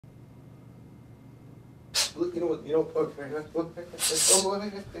You know what?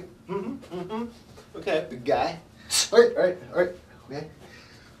 Okay, big guy. All right. Okay.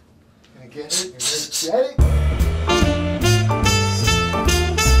 Gonna get it. You're gonna get it.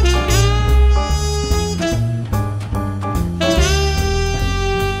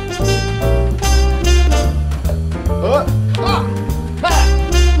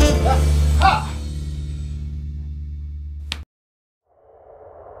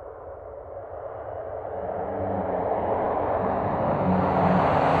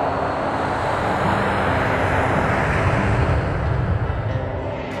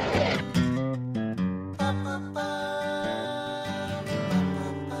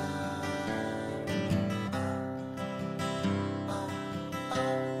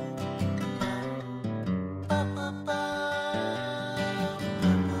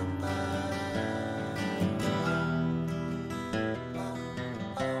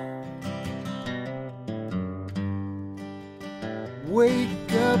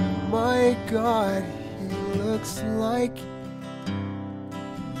 Wake up, my God, he looks like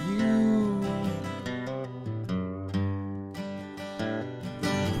you.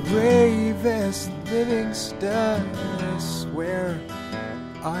 Bravest living star, I swear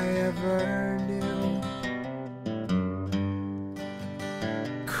I ever knew.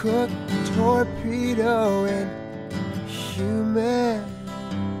 Cooked torpedo in human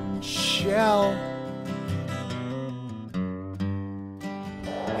shell.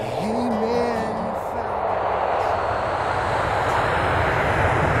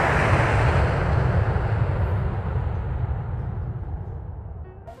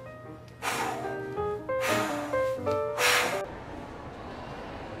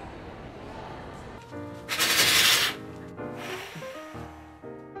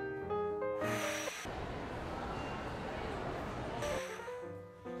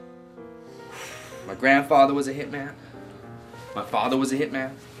 My grandfather was a hitman. My father was a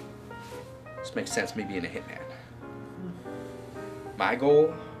hitman. This makes sense, me being a hitman. My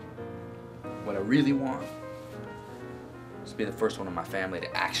goal, what I really want, is to be the first one in my family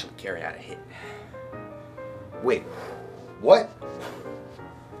to actually carry out a hit. Wait, what?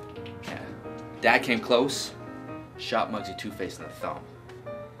 Yeah. Dad came close, shot Muggsy Two-Face in the thumb.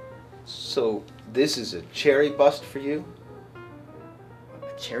 So this is a cherry bust for you?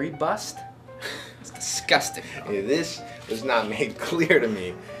 A cherry bust? It's disgusting. Yeah, this was not made clear to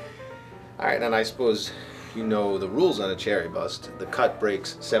me. All right, and I suppose you know the rules on a cherry bust. The cut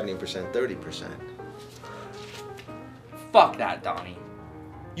breaks 70%, 30%. Fuck that, Donnie.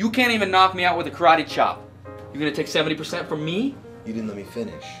 You can't even knock me out with a karate chop. You're gonna take 70% from me? You didn't let me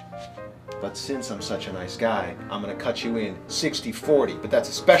finish. But since I'm such a nice guy, I'm gonna cut you in 60-40. But that's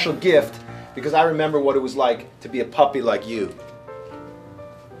a special gift because I remember what it was like to be a puppy like you.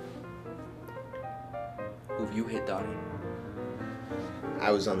 Who've you hit, Donnie? I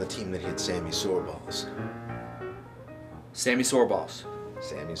was on the team that hit Sammy Soreballs. Sammy Soreballs.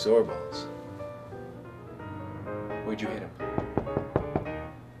 Sammy Soreballs. Where'd you hit him?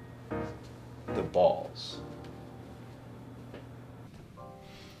 The balls.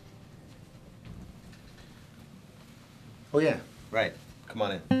 Oh yeah, right. Come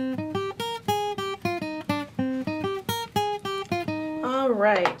on in. All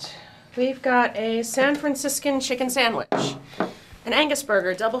right. We've got a San Franciscan chicken sandwich, an Angus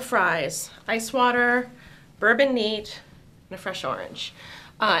burger, double fries, ice water, bourbon neat, and a fresh orange.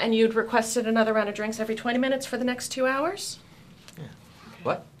 And you'd requested another round of drinks every 20 minutes for the next 2 hours? Yeah.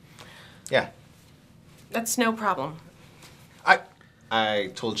 What? Yeah. That's no problem.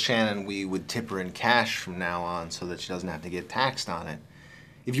 I told Shannon we would tip her in cash from now on so that she doesn't have to get taxed on it.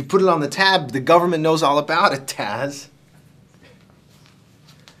 If you put it on the tab, the government knows all about it, Taz.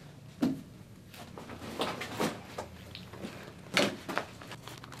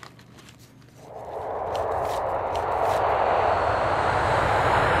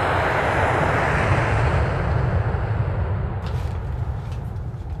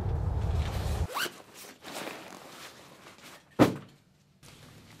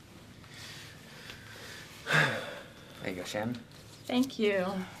 There you go, Shannon. Thank you.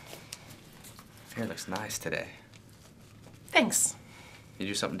 Your hair looks nice today. Thanks. You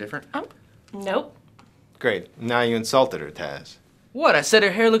do something different? Nope. Great. Now you insulted her, Taz. What? I said her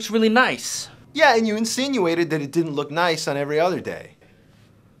hair looks really nice. Yeah, and you insinuated that it didn't look nice on every other day.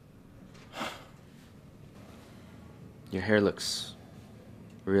 Your hair looks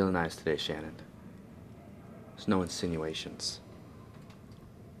really nice today, Shannon. There's no insinuations.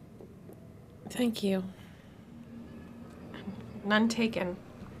 Thank you. None taken.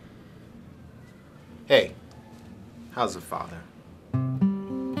 Hey, how's the father?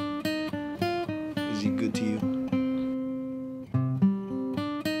 Is Is he good to you?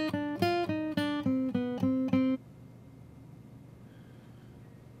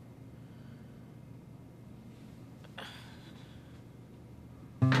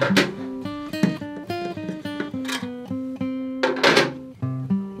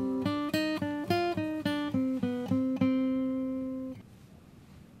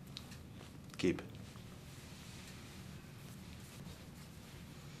 Keep it.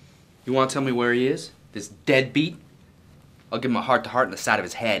 You want to tell me where he is? This deadbeat? I'll give him a heart-to-heart in the side of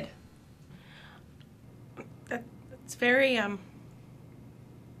his head. That's very,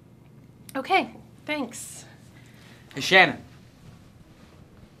 Okay, thanks. Hey, Shannon.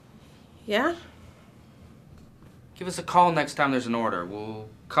 Yeah? Give us a call next time there's an order. We'll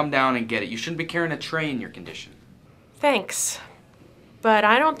come down and get it. You shouldn't be carrying a tray in your condition. Thanks. But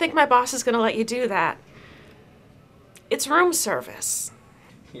I don't think my boss is gonna let you do that. It's room service.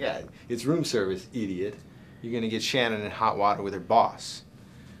 Yeah, it's room service, idiot. You're gonna get Shannon in hot water with her boss.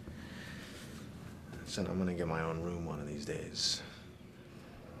 Listen, I'm gonna get my own room one of these days.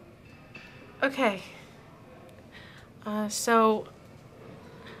 Okay. So...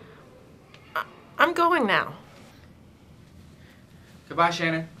 I'm going now. Goodbye,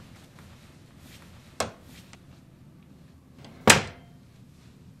 Shannon.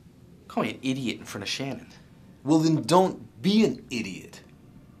 Call me an idiot in front of Shannon. Well, then don't be an idiot.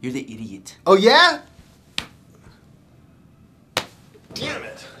 You're the idiot. Oh, yeah? Damn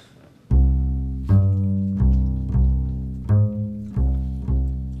it.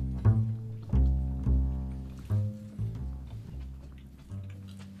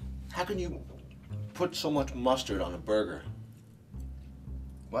 How can you put so much mustard on a burger?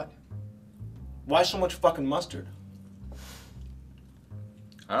 What? Why so much fucking mustard?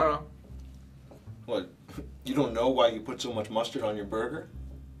 I don't know. What? You don't know why you put so much mustard on your burger?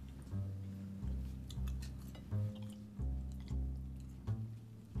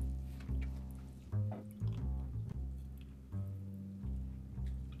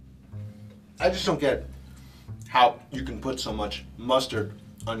 I just don't get how you can put so much mustard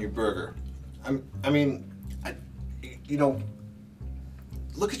on your burger. You know,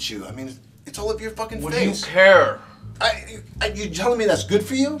 look at you. I mean, it's all over your fucking What face. do you care? You telling me that's good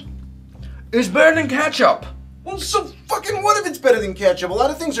for you? It's better than ketchup. Well, so fucking what if it's better than ketchup? A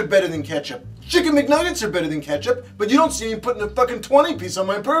lot of things are better than ketchup. Chicken McNuggets are better than ketchup, but you don't see me putting a fucking 20-piece on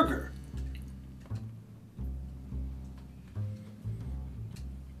my burger.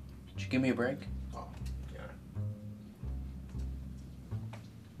 Did you give me a break? Oh, yeah.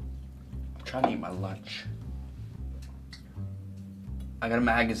 I'm trying to eat my lunch. I got a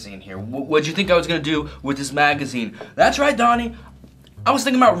magazine here. What'd you think I was gonna do with this magazine? That's right, Donnie. I was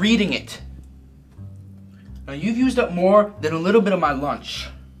thinking about reading it. Now, you've used up more than a little bit of my lunch.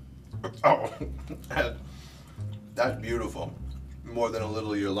 Oh, that's beautiful. More than a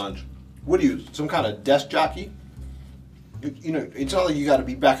little of your lunch. What are you, some kind of desk jockey? You know, it's not like you got to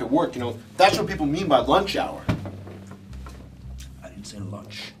be back at work. You know, that's what people mean by lunch hour. I didn't say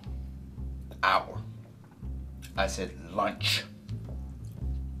lunch. Hour. I said lunch.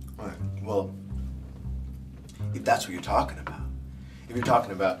 All right, well, if that's what you're talking about, if you're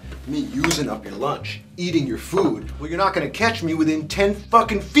talking about me using up your lunch, eating your food, well, you're not gonna catch me within 10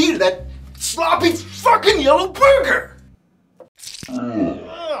 fucking feet of that sloppy fucking yellow burger! You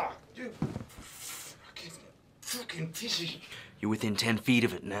fucking piece of... You're within 10 feet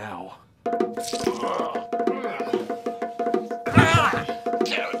of it now.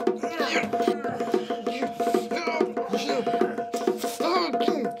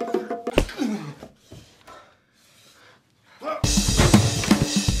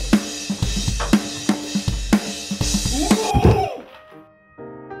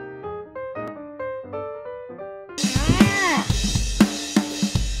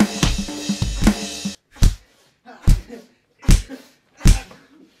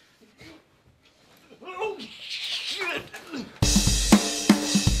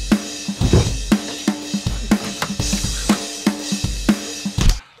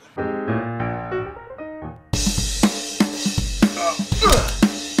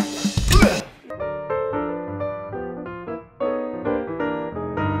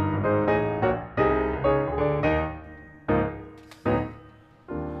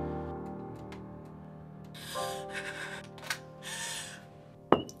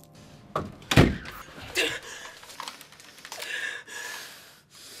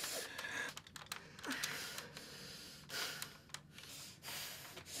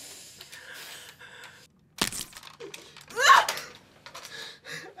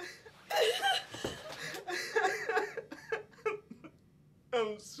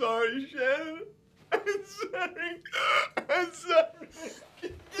 I'm sorry, Shannon. I'm sorry. I'm sorry.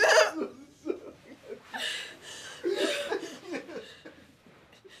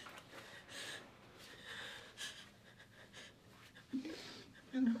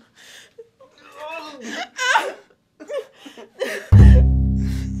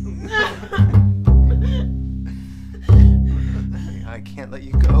 I can't let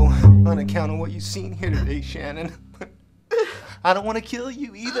you go on account of what you've seen here today, Shannon. I don't want to kill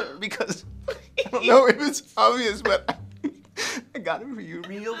you either because I don't know if it's obvious, but I got it for you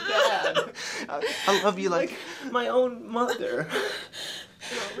real bad. I love you like my own mother.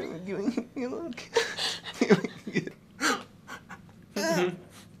 You look.